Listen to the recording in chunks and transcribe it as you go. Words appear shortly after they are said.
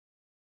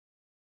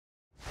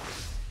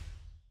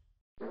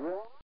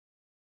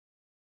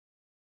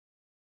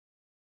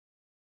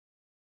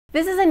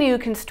This is a new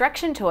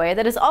construction toy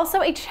that is also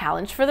a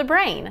challenge for the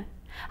brain.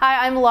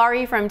 Hi, I'm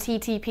Laurie from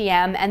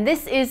TTPM, and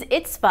this is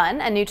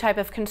Itsphun, a new type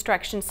of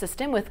construction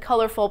system with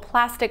colorful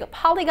plastic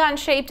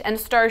polygon-shaped and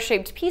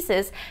star-shaped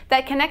pieces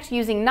that connect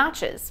using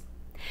notches.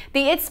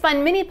 The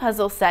Itsphun mini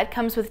puzzle set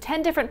comes with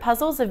 10 different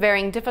puzzles of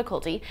varying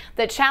difficulty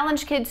that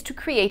challenge kids to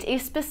create a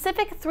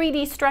specific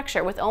 3D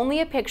structure with only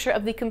a picture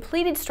of the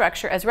completed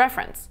structure as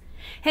reference.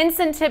 Hints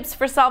and tips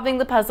for solving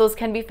the puzzles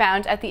can be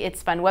found at the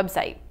Itsphun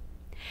website.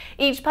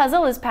 Each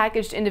puzzle is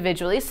packaged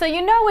individually, so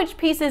you know which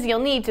pieces you'll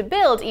need to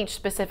build each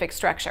specific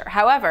structure.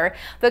 However,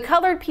 the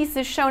colored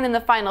pieces shown in the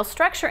final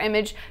structure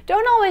image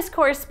don't always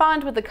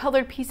correspond with the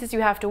colored pieces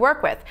you have to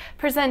work with,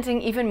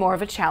 presenting even more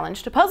of a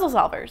challenge to puzzle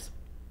solvers.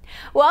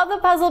 While the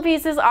puzzle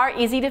pieces are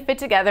easy to fit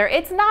together,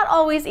 it's not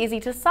always easy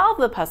to solve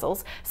the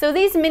puzzles, so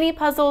these mini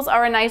puzzles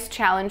are a nice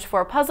challenge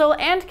for puzzle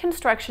and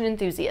construction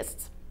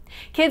enthusiasts.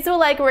 Kids will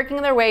like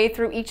working their way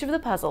through each of the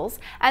puzzles,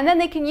 and then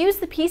they can use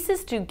the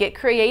pieces to get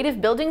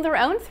creative building their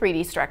own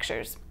 3D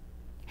structures.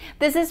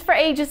 This is for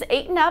ages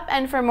 8 and up,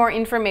 and for more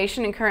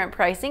information and current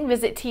pricing,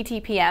 visit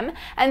TTPM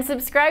and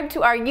subscribe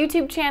to our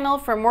YouTube channel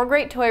for more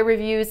great toy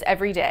reviews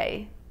every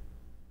day.